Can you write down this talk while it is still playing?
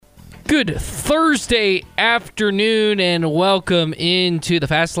Good Thursday afternoon and welcome into the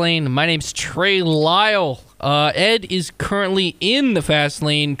Fast Lane. My name's Trey Lyle. Ed is currently in the Fast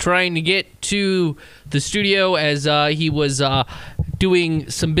Lane trying to get to the studio as he was doing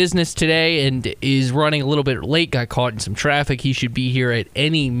some business today and is running a little bit late, got caught in some traffic. He should be here at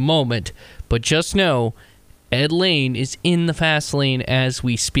any moment, but just know Ed Lane is in the Fast Lane as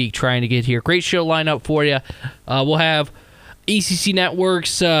we speak, trying to get here. Great show lineup for you. We'll have ACC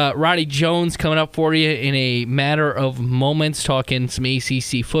Network's Roddy Jones coming up for you in a matter of moments, talking some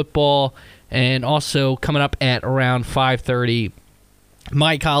ACC football, and also coming up at around 5:30,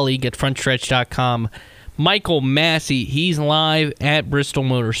 my colleague at frontstretch.com, Michael Massey. He's live at Bristol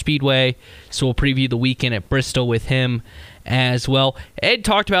Motor Speedway, so we'll preview the weekend at Bristol with him as well. Ed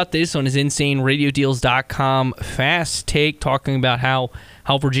talked about this on his InsaneRadioDeals.com Fast Take, talking about how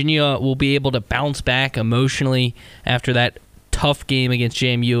Virginia will be able to bounce back emotionally after that tough game against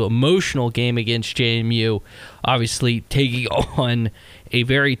JMU, emotional game against JMU, obviously taking on a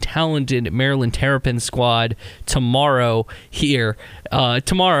very talented Maryland Terrapin squad tomorrow here.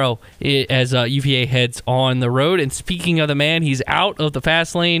 Tomorrow as UVA heads on the road. And speaking of the man, he's out of the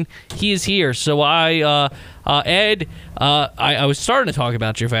Fast Lane. He is here. So Ed, I was starting to talk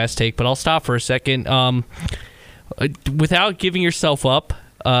about your Fast Take, but I'll stop for a second. Without giving yourself up,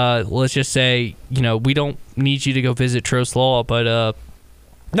 let's just say, we don't need you to go visit Trost Law, but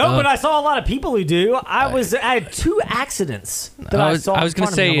but I saw a lot of people who do. I had two accidents that I saw. I was going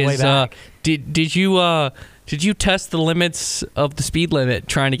to say did you test the limits of the speed limit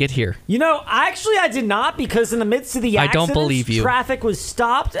trying to get here? Actually I did not, because in the midst of the accidents, I don't believe you. Traffic was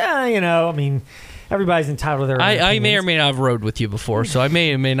stopped. Everybody's entitled to their own I may or may not have rode with you before, so I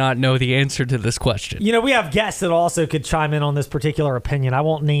may or may not know the answer to this question. We have guests that also could chime in on this particular opinion. I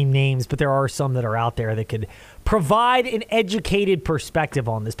won't name names, but there are some that are out there that could provide an educated perspective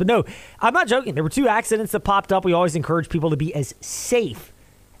on this. But no, I'm not joking. There were two accidents that popped up. We always encourage people to be as safe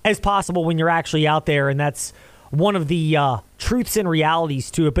as possible when you're actually out there, and that's one of the truths and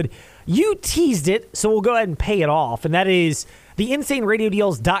realities to it. But you teased it, so we'll go ahead and pay it off, and that is the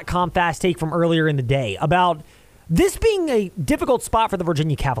InsaneRadioDeals.com Fast Take from earlier in the day about this being a difficult spot for the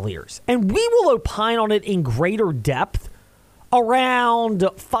Virginia Cavaliers. And we will opine on it in greater depth around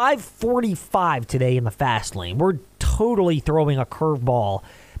 5:45 today in the Fast Lane. We're totally throwing a curveball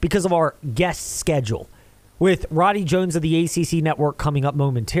because of our guest schedule, with Roddy Jones of the ACC Network coming up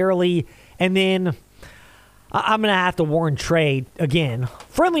momentarily. And then I'm going to have to warn Trey again.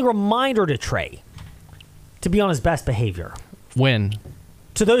 Friendly reminder to Trey to be on his best behavior. When?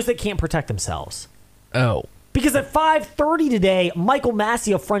 To those that can't protect themselves. Oh. Because at 5:30 today, Michael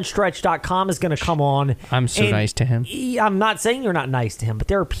Massey of FrontStretch.com is going to come on. I'm so nice to him. I'm not saying you're not nice to him, but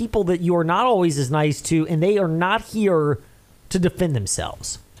there are people that you are not always as nice to, and they are not here to defend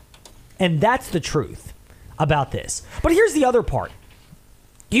themselves. And that's the truth about this. But here's the other part.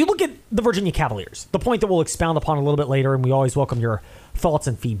 You look at the Virginia Cavaliers, the point that we'll expound upon a little bit later, and we always welcome your thoughts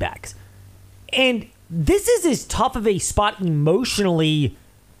and feedbacks. And this is as tough of a spot emotionally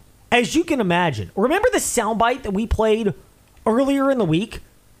as you can imagine. Remember the soundbite that we played earlier in the week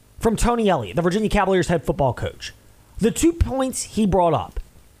from Tony Elliott, the Virginia Cavaliers head football coach? The 2 points he brought up.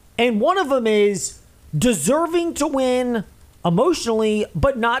 And one of them is deserving to win emotionally,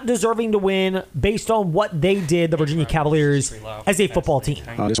 but not deserving to win based on what they did, the Virginia Cavaliers, as a football team.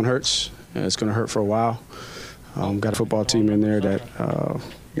 This one hurts. It's going to hurt for a while. Got a football team in there that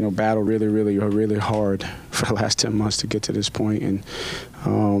battled really hard for the last 10 months to get to this point. And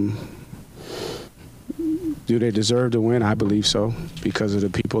do they deserve to win? I believe so, because of the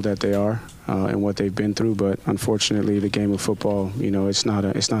people that they are and what they've been through. But unfortunately, the game of football, it's not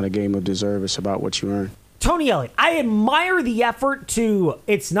a game of deserve. It's about what you earn. Tony Elliott, I admire the effort to,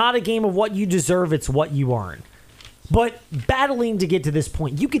 it's not a game of what you deserve, it's what you earn. But battling to get to this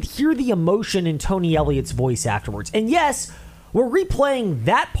point, you could hear the emotion in Tony Elliott's voice afterwards. And yes, we're replaying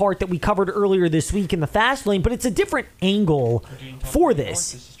that part that we covered earlier this week in the Fast Lane, but it's a different angle for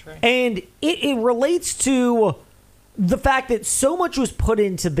this. And it relates to the fact that so much was put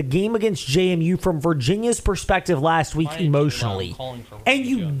into the game against JMU from Virginia's perspective last week emotionally. And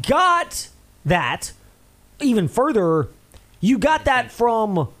you got that, even further, you got that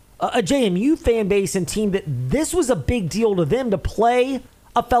from a JMU fan base and team, that this was a big deal to them to play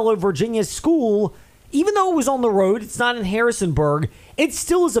a fellow Virginia school. Even though it was on the road, it's not in Harrisonburg, it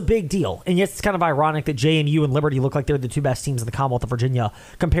still is a big deal. And yes, it's kind of ironic that JMU and Liberty look like they're the two best teams in the Commonwealth of Virginia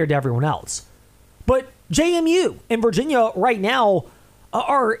compared to everyone else. But JMU and Virginia right now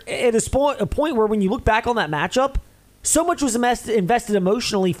are at a point where when you look back on that matchup, so much was invested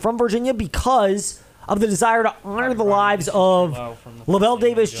emotionally from Virginia because of the desire to honor the lives of Lavelle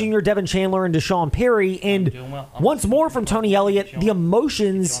Davis Jr., Devin Chandler, and Deshaun Perry, and once more from Tony Elliott, the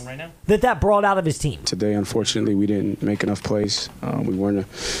emotions that brought out of his team. Today, unfortunately, we didn't make enough plays. We weren't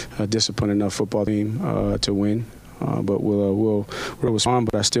a disciplined enough football team to win. But we'll respond.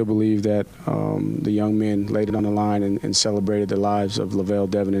 But I still believe that the young men laid it on the line and celebrated the lives of Lavelle,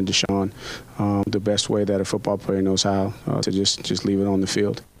 Devin, and Deshaun the best way that a football player knows how, to just leave it on the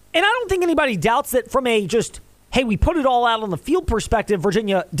field. And I don't think anybody doubts that from a just, hey, we put it all out on the field perspective,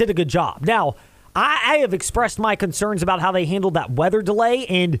 Virginia did a good job. Now, I have expressed my concerns about how they handled that weather delay,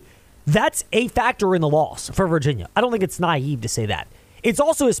 and that's a factor in the loss for Virginia. I don't think it's naive to say that. It's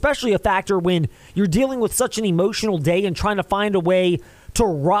also especially a factor when you're dealing with such an emotional day and trying to find a way to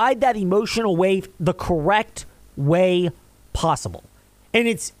ride that emotional wave the correct way possible. And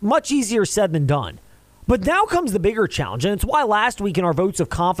it's much easier said than done. But now comes the bigger challenge, and it's why last week in our votes of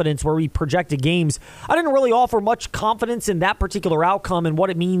confidence where we projected games, I didn't really offer much confidence in that particular outcome and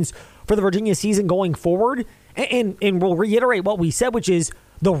what it means for the Virginia season going forward. And we'll reiterate what we said, which is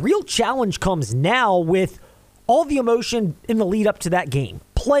the real challenge comes now with all the emotion in the lead up to that game.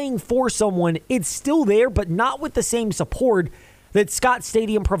 Playing for someone, it's still there, but not with the same support that Scott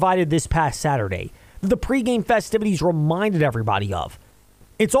Stadium provided this past Saturday. The pregame festivities reminded everybody of.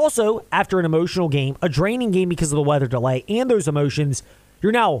 It's also, after an emotional game, a draining game because of the weather delay and those emotions,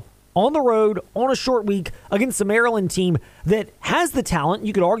 you're now on the road on a short week against a Maryland team that has the talent.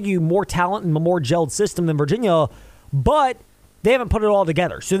 You could argue more talent and a more gelled system than Virginia, but they haven't put it all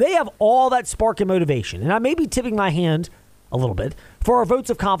together. So they have all that spark and motivation. And I may be tipping my hand a little bit for our votes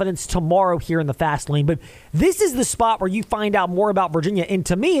of confidence tomorrow here in the Fast Lane, but this is the spot where you find out more about Virginia. And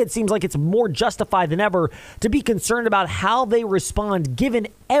to me, it seems like it's more justified than ever to be concerned about how they respond given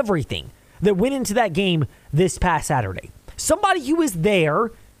everything that went into that game this past Saturday. Somebody who was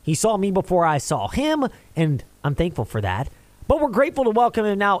there, he saw me before I saw him, and I'm thankful for that. But we're grateful to welcome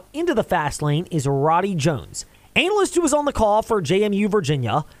him now into the Fast Lane is Roddy Jones, analyst who was on the call for JMU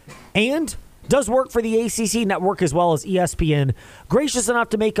Virginia and does work for the ACC network as well as ESPN. Gracious enough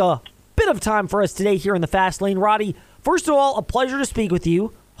to make a bit of time for us today here in the Fast Lane. Roddy, first of all, a pleasure to speak with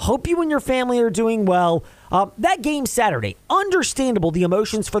you. Hope you and your family are doing well. That game Saturday, understandable, the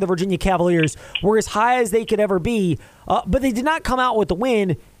emotions for the Virginia Cavaliers were as high as they could ever be, but they did not come out with the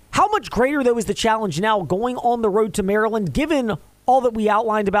win. How much greater, though, is the challenge now going on the road to Maryland, given all that we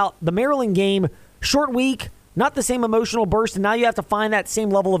outlined about the Maryland game? Short week, not the same emotional burst, and now you have to find that same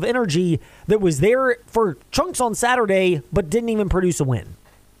level of energy that was there for chunks on Saturday, but didn't even produce a win.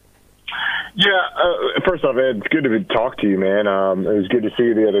 Yeah, first off, Ed, it's good to talk to you, man. It was good to see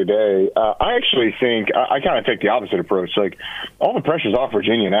you the other day. I actually think I kind of take the opposite approach. Like, all the pressure's off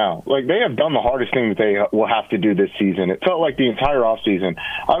Virginia now. Like, they have done the hardest thing that they will have to do this season. It felt like the entire offseason.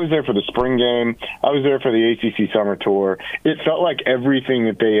 I was there for the spring game. I was there for the ACC summer tour. It felt like everything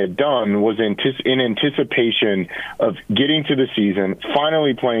that they had done was in anticipation of getting to the season,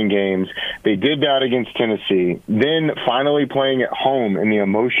 finally playing games. They did that against Tennessee, then finally playing at home, and the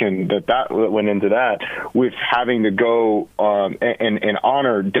emotion that went into that with having to go and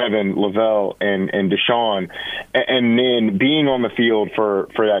honor Devin, Lavelle, and Deshaun, and then being on the field for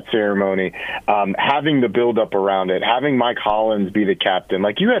that ceremony, having the build-up around it, having Mike Hollins be the captain.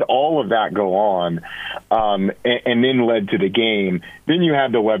 Like, you had all of that go on, and then led to the game. Then you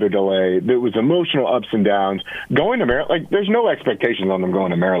had the weather delay. There was emotional ups and downs. Going to Maryland, like, there's no expectations on them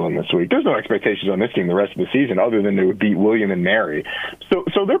going to Maryland this week. There's no expectations on this team the rest of the season other than they would beat William and Mary.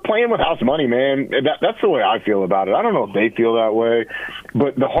 So they're playing with house money, man. That's the way I feel about it. I don't know if they feel that way,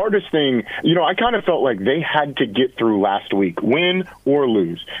 but the hardest thing, I kind of felt like they had to get through last week, win or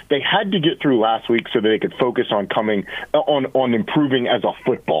lose. They had to get through last week so that they could focus on on improving as a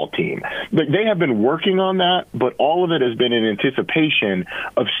football team. They have been working on that, but all of it has been in anticipation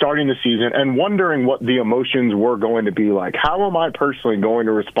of starting the season and wondering what the emotions were going to be like. How am I personally going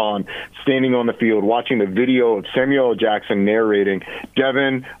to respond standing on the field, watching the video of Samuel L. Jackson narrating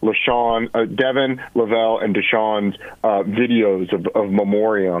Devin, Lavelle, and Deshaun's videos of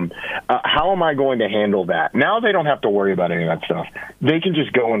Memoriam? How am I going to handle that? Now they don't have to worry about any of that stuff. They can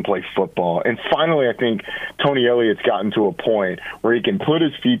just go and play football. And finally, I think Tony Elliott's gotten to a point where he can put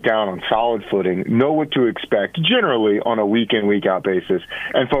his feet down on solid footing, know what to expect generally on a week-in, week-out basis,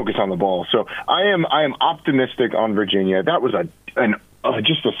 and focus on the ball. So I am optimistic on Virginia. That was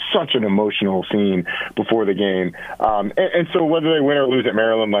such an emotional scene before the game. And so whether they win or lose at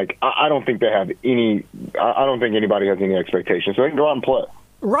Maryland, I don't think anybody has any expectations. So they can go out and play.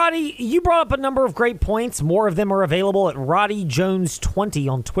 Roddy, you brought up a number of great points. More of them are available at RoddyJones20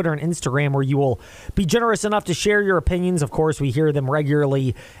 on Twitter and Instagram, where you will be generous enough to share your opinions. Of course, we hear them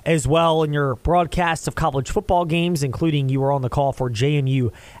regularly as well in your broadcasts of college football games, including you were on the call for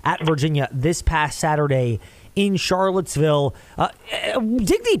JMU at Virginia this past Saturday in Charlottesville.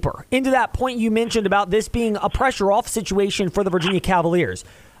 Dig deeper into that point you mentioned about this being a pressure-off situation for the Virginia Cavaliers.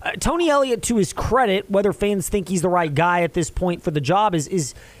 Tony Elliott, to his credit, whether fans think he's the right guy at this point for the job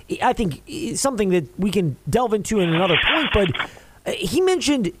is I think, something that we can delve into in another point. But he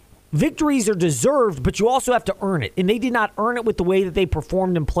mentioned victories are deserved, but you also have to earn it. And they did not earn it with the way that they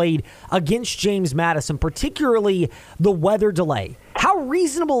performed and played against James Madison, particularly the weather delay. How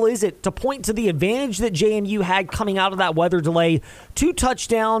reasonable is it to point to the advantage that JMU had coming out of that weather delay? 2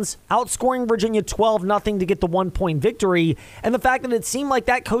 touchdowns, outscoring Virginia 12-0 to get the 1-point victory, and the fact that it seemed like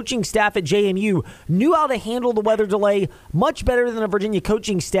that coaching staff at JMU knew how to handle the weather delay much better than a Virginia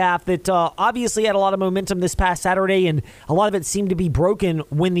coaching staff that obviously had a lot of momentum this past Saturday, and a lot of it seemed to be broken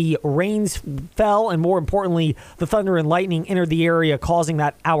when the rains fell, and more importantly, the thunder and lightning entered the area, causing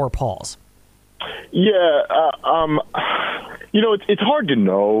that hour pause. Yeah, it's hard to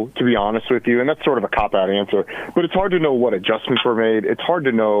know, to be honest with you, and that's sort of a cop-out answer, but it's hard to know what adjustments were made. It's hard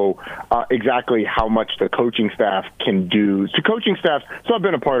to know exactly how much the coaching staff can do. So coaching staffs, so I've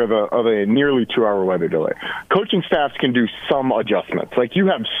been a part of a nearly 2-hour weather delay. Coaching staffs can do some adjustments. Like, you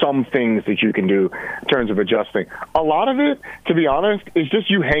have some things that you can do in terms of adjusting. A lot of it, to be honest, is just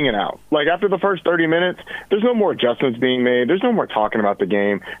you hanging out. Like, after the first 30 minutes, there's no more adjustments being made. There's no more talking about the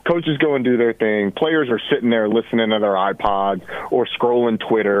game. Coaches go and do their thing. Players are sitting there listening to their iPods or scrolling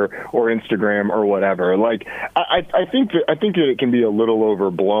Twitter or Instagram or whatever. Like, I think that it can be a little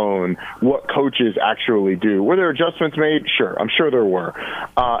overblown what coaches actually do. Were there adjustments made? Sure, I'm sure there were.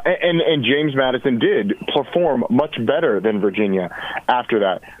 And James Madison did perform much better than Virginia after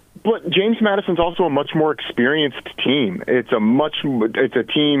that. But James Madison's also a much more experienced team. It's a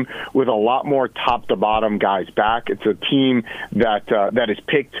team with a lot more top-to-bottom guys back. It's a team that is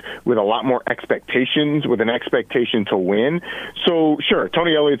picked with a lot more expectations, with an expectation to win. So, sure,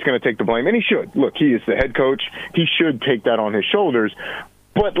 Tony Elliott's going to take the blame, and he should. Look, he is the head coach. He should take that on his shoulders.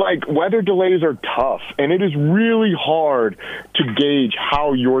 But, weather delays are tough, and it is really hard to gauge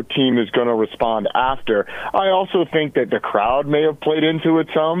how your team is going to respond after. I also think that the crowd may have played into it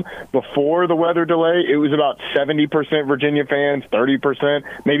some. Before the weather delay, it was about 70% Virginia fans, 30%,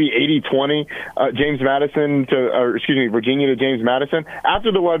 maybe 80-20 Virginia to James Madison.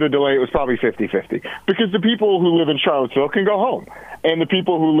 After the weather delay, it was probably 50-50 because the people who live in Charlottesville can go home. And the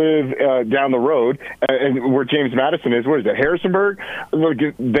people who live down the road, and where James Madison is, where is it, Harrisonburg?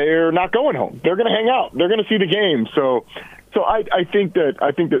 They're not going home. They're going to hang out. They're going to see the game. So I think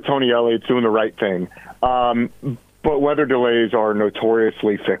that Tony Elliott's doing the right thing. But weather delays are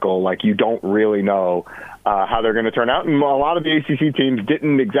notoriously fickle. Like, you don't really know how they're going to turn out. And a lot of the ACC teams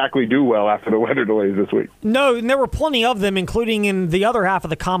didn't exactly do well after the weather delays this week. No, and there were plenty of them, including in the other half of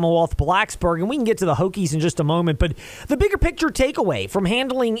the Commonwealth, Blacksburg. And we can get to the Hokies in just a moment. But the bigger picture takeaway from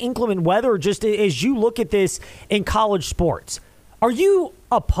handling inclement weather, just as you look at this in college sports, are you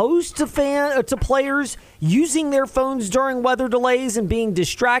opposed to players using their phones during weather delays and being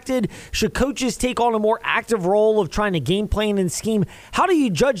distracted? Should coaches take on a more active role of trying to game plan and scheme? How do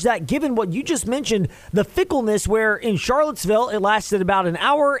you judge that, given what you just mentioned, the fickleness where in Charlottesville it lasted about an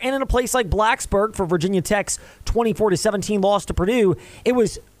hour, and in a place like Blacksburg for Virginia Tech's 24-17 loss to Purdue, it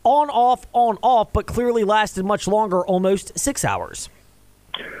was on, off, but clearly lasted much longer, almost 6 hours?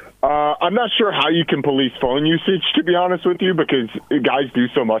 I'm not sure how you can police phone usage, to be honest with you, because guys do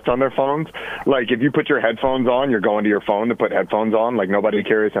so much on their phones. Like, if you put your headphones on, you're going to your phone to put headphones on. Like, nobody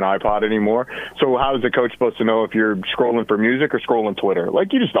carries an iPod anymore. So how is the coach supposed to know if you're scrolling for music or scrolling Twitter?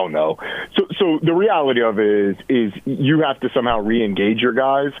 Like, you just don't know. So the reality of it is you have to somehow re-engage your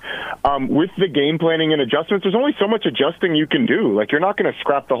guys. With the game planning and adjustments, there's only so much adjusting you can do. Like, you're not going to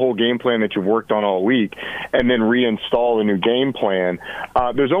scrap the whole game plan that you've worked on all week and then reinstall a new game plan.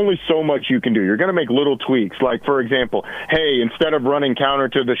 There's only so much you can do. You're going to make little tweaks. Like, for example, hey, instead of running counter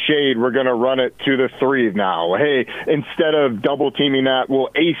to the shade, we're going to run it to the 3 now. Hey, instead of double teaming that, we'll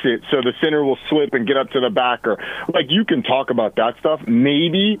ace it so the center will slip and get up to the backer. Like, you can talk about that stuff.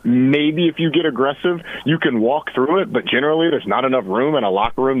 Maybe if you get aggressive, you can walk through it, but generally there's not enough room in a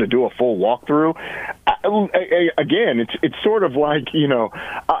locker room to do a full walkthrough. Again, it's sort of like,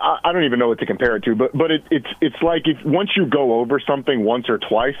 I don't even know what to compare it to, but it's like if once you go over something once or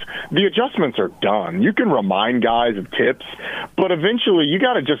twice, the adjustments are done. You can remind guys of tips, but eventually you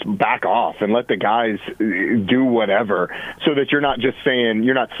got to just back off and let the guys do whatever, so that you're not just saying,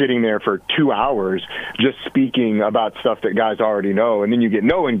 you're not sitting there for 2 hours just speaking about stuff that guys already know, and then you get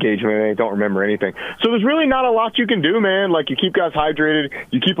no engagement and they don't remember anything. So there's really not a lot you can do, man. Like, you keep guys hydrated,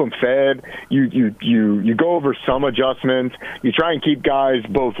 you keep them fed, you go over some adjustments, you try and keep guys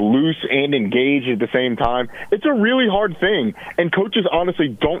both loose and engaged at the same time. It's a really hard thing, and coaches honestly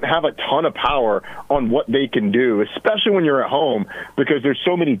don't have a ton of power on what they can do, especially when you're at home, because there's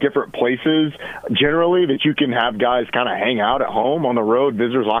so many different places generally that you can have guys kind of hang out at home. On the road,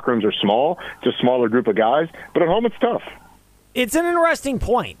 visitors' locker rooms are small. It's a smaller group of guys, but at home it's tough. It's an interesting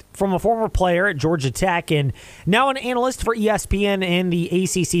point from a former player at Georgia Tech and now an analyst for ESPN and the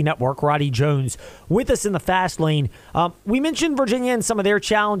ACC network, Roddy Jones, with us in the Fast Lane. We mentioned Virginia and some of their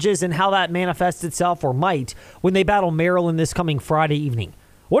challenges and how that manifests itself, or might, when they battle Maryland this coming Friday evening.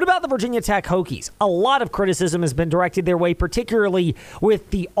 What about the Virginia Tech Hokies? A lot of criticism has been directed their way, particularly with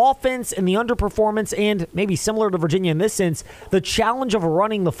the offense and the underperformance, and maybe similar to Virginia in this sense, the challenge of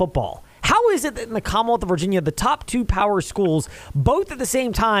running the football. How is it that in the Commonwealth of Virginia, the top two power schools, both at the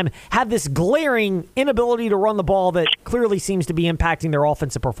same time, have this glaring inability to run the ball that clearly seems to be impacting their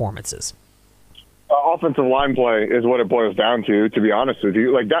offensive performances? Offensive line play is what it boils down to be honest with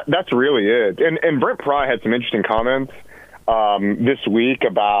you. Like, that's really it. And Brent Pry had some interesting comments this week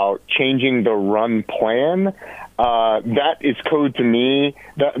about changing the run plan. That is code to me.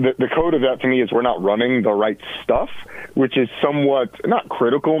 The code of that to me is we're not running the right stuff, which is somewhat not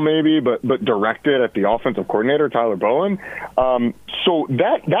critical maybe, but directed at the offensive coordinator, Tyler Bowen. So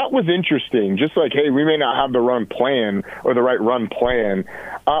that was interesting. Just like, hey, we may not have the run plan or the right run plan.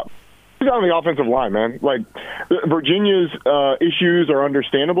 On the offensive line, man. Like, Virginia's issues are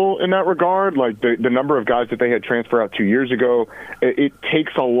understandable in that regard. Like, the number of guys that they had transfer out 2 years ago, it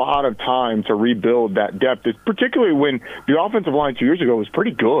takes a lot of time to rebuild that depth, particularly when the offensive line 2 years ago was pretty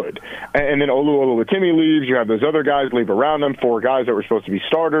good. And then Oluwatimi leaves. You have those other guys leave around them, 4 guys that were supposed to be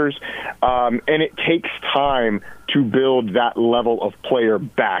starters. And it takes time to build that level of player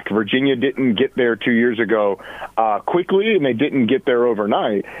back. Virginia didn't get there 2 years ago quickly, and they didn't get there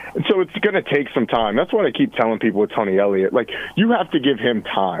overnight. And so it's going to take some time. That's what I keep telling people with Tony Elliott. Like, you have to give him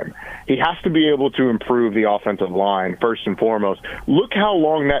time. He has to be able to improve the offensive line, first and foremost. Look how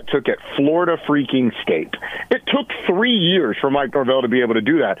long that took at Florida freaking State. It took 3 years for Mike Norvell to be able to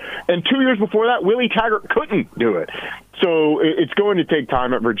do that. And 2 years before that, Willie Taggart couldn't do it. So it's going to take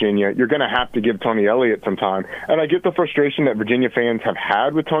time at Virginia. You're going to have to give Tony Elliott some time. And I get the frustration that Virginia fans have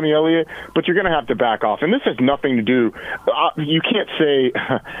had with Tony Elliott, but you're going to have to back off. And this has nothing to do you can't say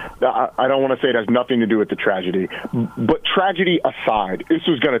I don't want to say it has nothing to do with the tragedy, but tragedy aside, this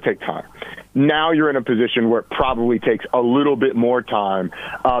was going to take time. Now you're in a position where it probably takes a little bit more time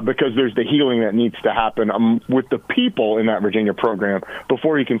because there's the healing that needs to happen with the people in that Virginia program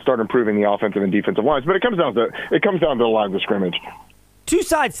before you can start improving the offensive and defensive lines. But it comes down to the line of scrimmage. Two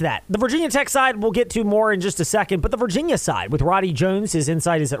sides to that. The Virginia Tech side we'll get to more in just a second, but the Virginia side with Roddy Jones, his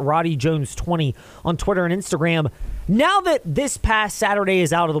insight is at RoddyJones20 on Twitter and Instagram. Now that this past Saturday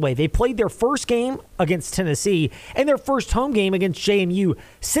is out of the way, they played their first game against Tennessee and their first home game against JMU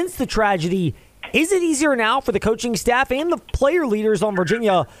since the tragedy. Is it easier now for the coaching staff and the player leaders on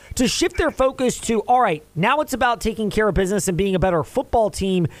Virginia to shift their focus to, all right, now it's about taking care of business and being a better football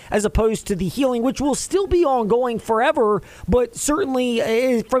team as opposed to the healing, which will still be ongoing forever, but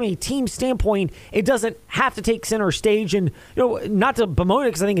certainly from a team standpoint, it doesn't have to take center stage. And not to bemoan it,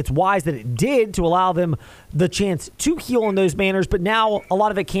 because I think it's wise that it did to allow them the chance to heal in those manners, but now a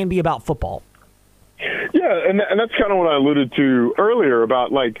lot of it can be about football. Yeah, and that's kind of what I alluded to earlier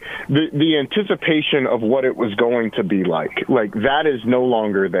about, like, the anticipation of what it was going to be like. Like, that is no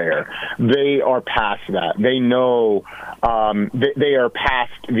longer there. They are past that. They know they are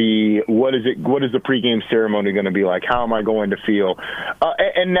past the what is the pregame ceremony going to be like? How am I going to feel?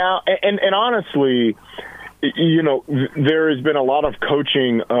 And now, and honestly, there has been a lot of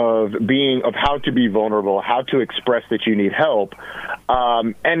coaching of how to be vulnerable, how to express that you need help.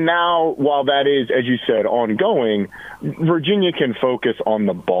 And now, while that is, as you said, ongoing, Virginia can focus on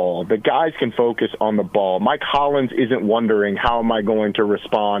the ball. The guys can focus on the ball. Mike Hollins isn't wondering, how am I going to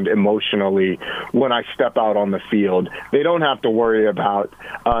respond emotionally when I step out on the field? They don't have to worry about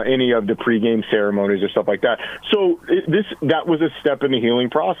any of the pregame ceremonies or stuff like that. So that was a step in the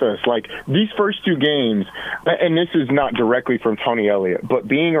healing process. Like, these first two games, and this is not directly from Tony Elliott, but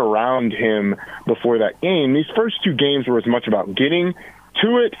being around him before that game, these first two games were as much about getting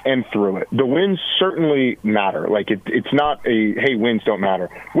to it and through it. The wins certainly matter. Like, it's not hey, wins don't matter.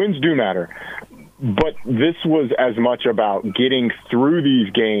 Wins do matter. But this was as much about getting through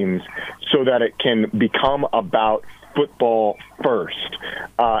these games so that it can become about football first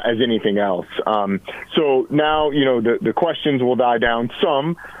as anything else. So now, the questions will die down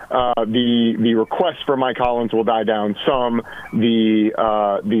some. The request for Mike Hollins will die down some. The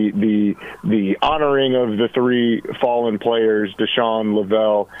honoring of the three fallen players, Deshaun,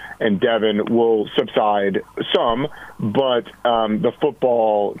 Lavelle, and Devin, will subside some, but the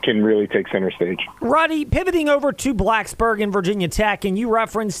football can really take center stage. Roddy, pivoting over to Blacksburg and Virginia Tech, and you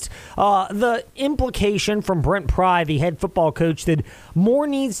referenced the implication from Brent Pry, the head football coach, that more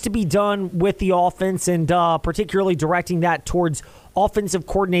needs to be done with the offense, and particularly directing that towards offensive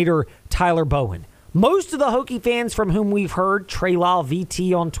coordinator Tyler Bowen. Most of the Hokie fans from whom we've heard, Trey Lyle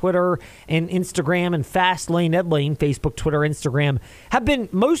VT on Twitter and Instagram, and Fastlane Ed Lane, Facebook, Twitter, Instagram, have been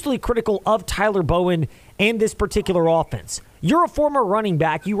mostly critical of Tyler Bowen and this particular offense. You're a former running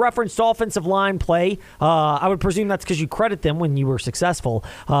back. You referenced offensive line play. I would presume that's because you credit them when you were successful.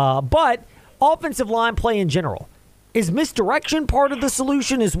 But offensive line play in general. Is misdirection part of the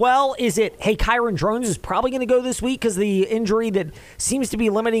solution as well? Is it, hey, Kyron Drones is probably going to go this week because the injury that seems to be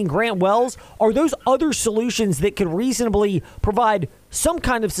limiting Grant Wells? Are those other solutions that could reasonably provide some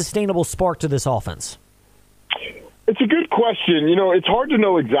kind of sustainable spark to this offense? It's a good question. It's hard to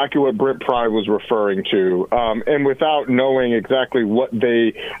know exactly what Brent Pry was referring to, and without knowing exactly what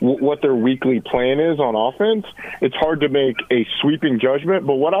their weekly plan is on offense, it's hard to make a sweeping judgment.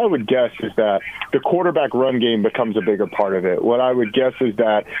 But what I would guess is that the quarterback run game becomes a bigger part of it. What I would guess is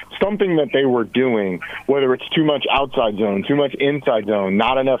that something that they were doing, whether it's too much outside zone, too much inside zone,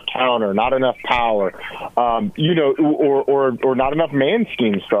 not enough counter, not enough power, or not enough man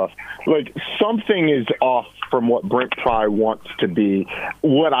scheme stuff, like something is off from what Brent Pry wants to be.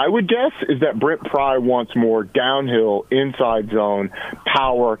 What I would guess is that Brent Pry wants more downhill, inside zone,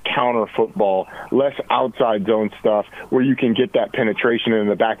 power, counter football, less outside zone stuff where you can get that penetration in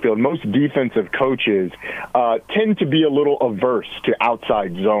the backfield. Most defensive coaches tend to be a little averse to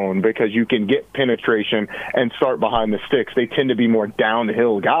outside zone because you can get penetration and start behind the sticks. They tend to be more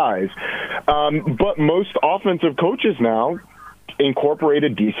downhill guys. But most offensive coaches now incorporate a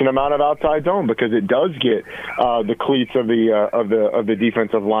decent amount of outside zone because it does get the cleats of the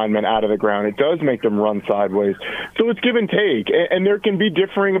defensive linemen out of the ground. It does make them run sideways. So it's give and take, and there can be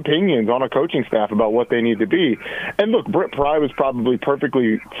differing opinions on a coaching staff about what they need to be. And look, Brent Pry was probably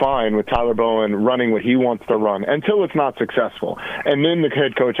perfectly fine with Tyler Bowen running what he wants to run until it's not successful. And then the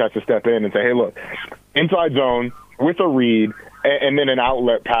head coach has to step in and say, hey, look, inside zone with a read, and then an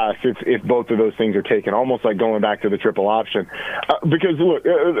outlet pass if both of those things are taken, almost like going back to the triple option. Because, look,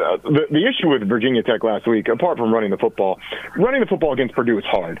 the issue with Virginia Tech last week, apart from running the football against Purdue is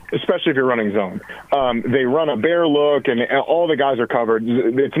hard, especially if you're running zone. They run a bear look, and all the guys are covered.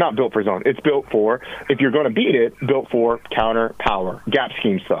 It's not built for zone. It's built for, if you're going to beat it, built for counter, power, gap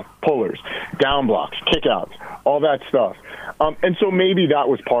scheme stuff, pullers, down blocks, kickouts, all that stuff. And so maybe that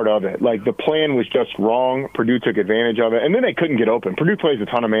was part of it. Like, the plan was just wrong. Purdue took advantage of it, and then they couldn't get open. Purdue plays a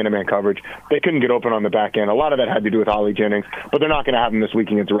ton of man-to-man coverage. They couldn't get open on the back end. A lot of that had to do with Ollie Jennings, but they're not going to have him this week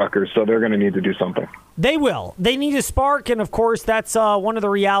against Rutgers, so they're going to need to do something. They will. They need a spark, and of course, that's one of the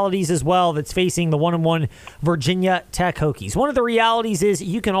realities as well that's facing the 1-1 Virginia Tech Hokies. One of the realities is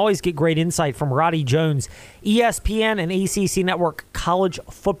you can always get great insight from Roddy Jones, ESPN and ACC Network college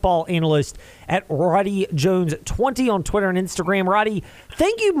football analyst at Roddy Jones 20 on Twitter and Instagram. Roddy,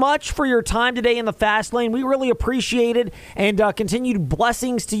 thank you much for your time today in the Fast Lane. We really appreciate it, and continued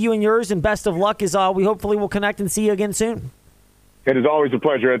blessings to you and yours, and best of luck as we hopefully will connect and see you again soon. It is always a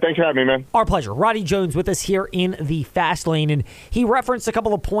pleasure. Thanks for having me, man. Our pleasure. Roddy Jones with us here in the Fast Lane, and he referenced a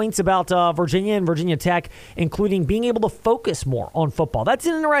couple of points about Virginia and Virginia Tech, including being able to focus more on football. That's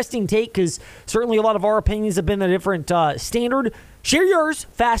an interesting take because certainly a lot of our opinions have been a different standard. Share yours,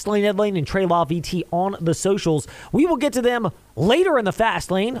 Fast Lane, Ed Lane, and Trey Law VT on the socials. We will get to them later in the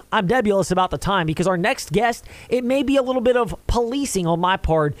Fast Lane. I'm nebulous about the time because our next guest, it may be a little bit of policing on my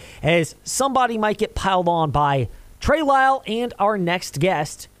part as somebody might get piled on by Trey Lyle and our next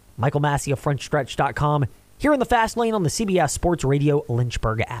guest, Michael Massey of FrenchStretch.com, here in the Fast Lane on the CBS Sports Radio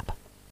Lynchburg app.